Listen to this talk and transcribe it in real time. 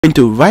going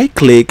to right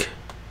click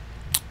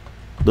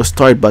the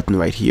start button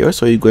right here.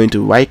 So you're going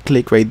to right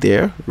click right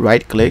there,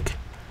 right click,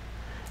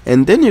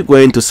 and then you're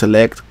going to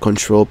select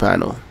control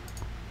panel.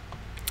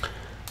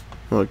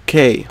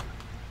 Okay,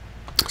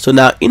 so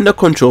now in the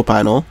control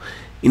panel,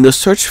 in the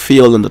search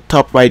field on the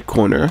top right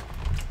corner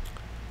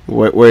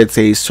where it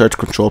says search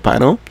control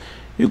panel,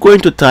 you're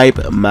going to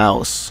type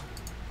mouse.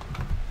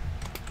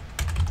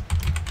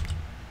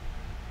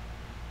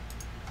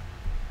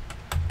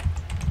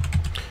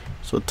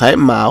 So type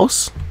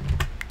mouse,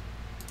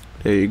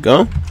 there you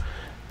go,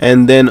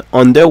 and then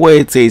on there where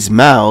it says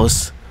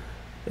mouse,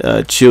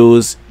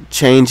 choose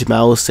change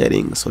mouse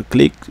settings. So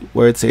click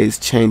where it says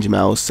change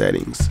mouse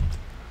settings.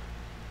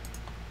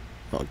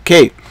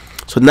 Okay,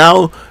 so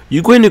now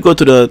you're going to go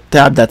to the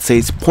tab that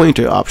says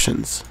pointer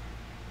options.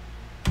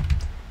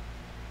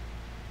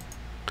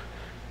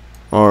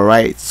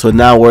 Alright, so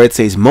now where it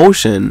says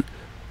motion,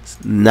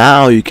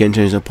 now you can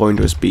change the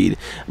pointer speed.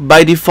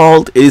 By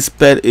default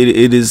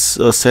it is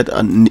set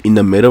in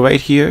the middle right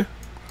here,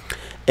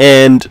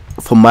 and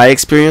from my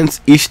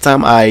experience, each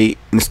time I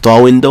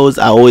install Windows,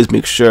 I always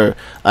make sure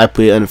I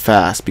put it on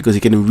fast, because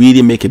it can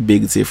really make a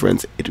big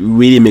difference. It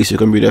really makes your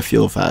computer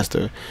feel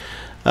faster.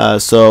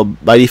 So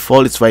by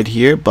default it's right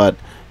here, but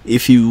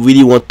if you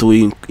really want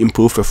to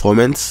improve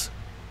performance,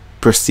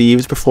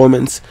 perceived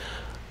performance,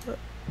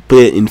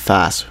 put it in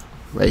fast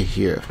right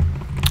here.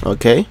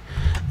 Okay,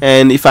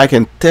 and if I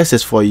can test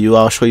this for you,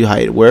 I'll show you how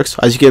it works.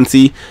 As you can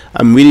see,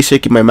 I'm really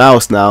shaking my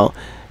mouse now,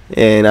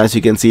 and as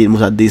you can see, it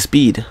moves at this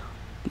speed.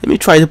 Let me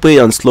try to put it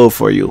on slow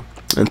for you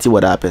and see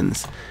what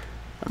happens.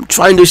 I'm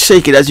trying to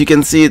shake it. As you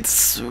can see,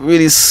 it's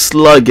really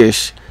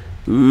sluggish,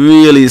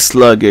 really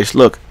sluggish.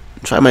 Look,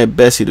 try my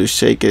best here to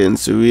shake it, and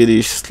it's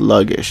really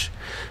sluggish.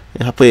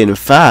 If I put it in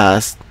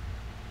fast,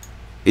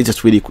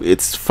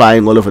 it's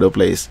flying all over the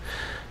place.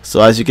 So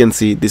as you can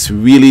see, this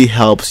really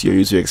helps your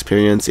user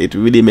experience. It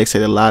really makes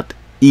it a lot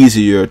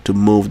easier to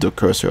move the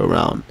cursor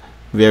around.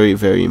 Very,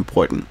 very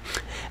important.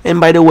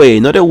 And by the way,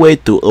 another way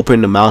to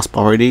open the mouse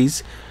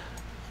properties,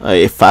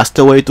 a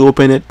faster way to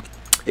open it,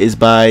 is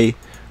by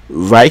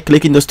right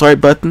clicking the start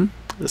button,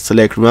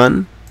 select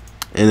run,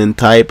 and then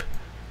type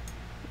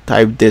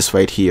this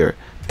right here.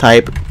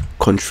 Type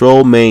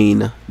control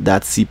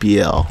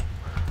main.cpl,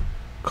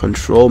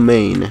 control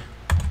main.cpl.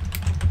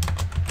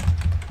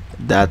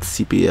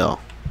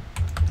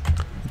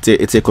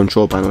 It's a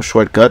control panel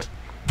shortcut,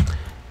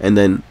 and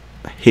then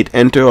hit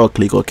enter or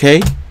click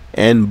OK,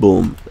 and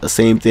boom, the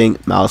same thing,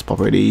 mouse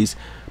properties,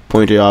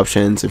 pointer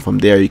options, and from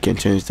there you can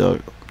change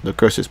the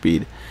cursor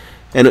speed,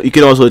 and you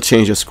can also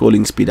change the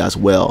scrolling speed as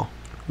well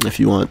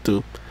if you want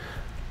to.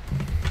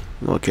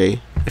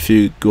 Okay, if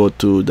you go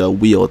to the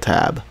wheel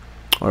tab.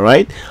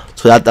 Alright,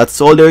 so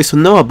that's all there is to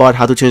know about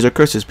how to change the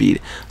cursor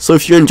speed. So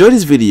if you enjoyed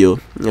this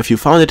video, if you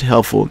found it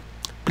helpful,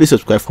 please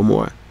subscribe for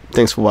more.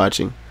 Thanks for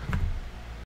watching.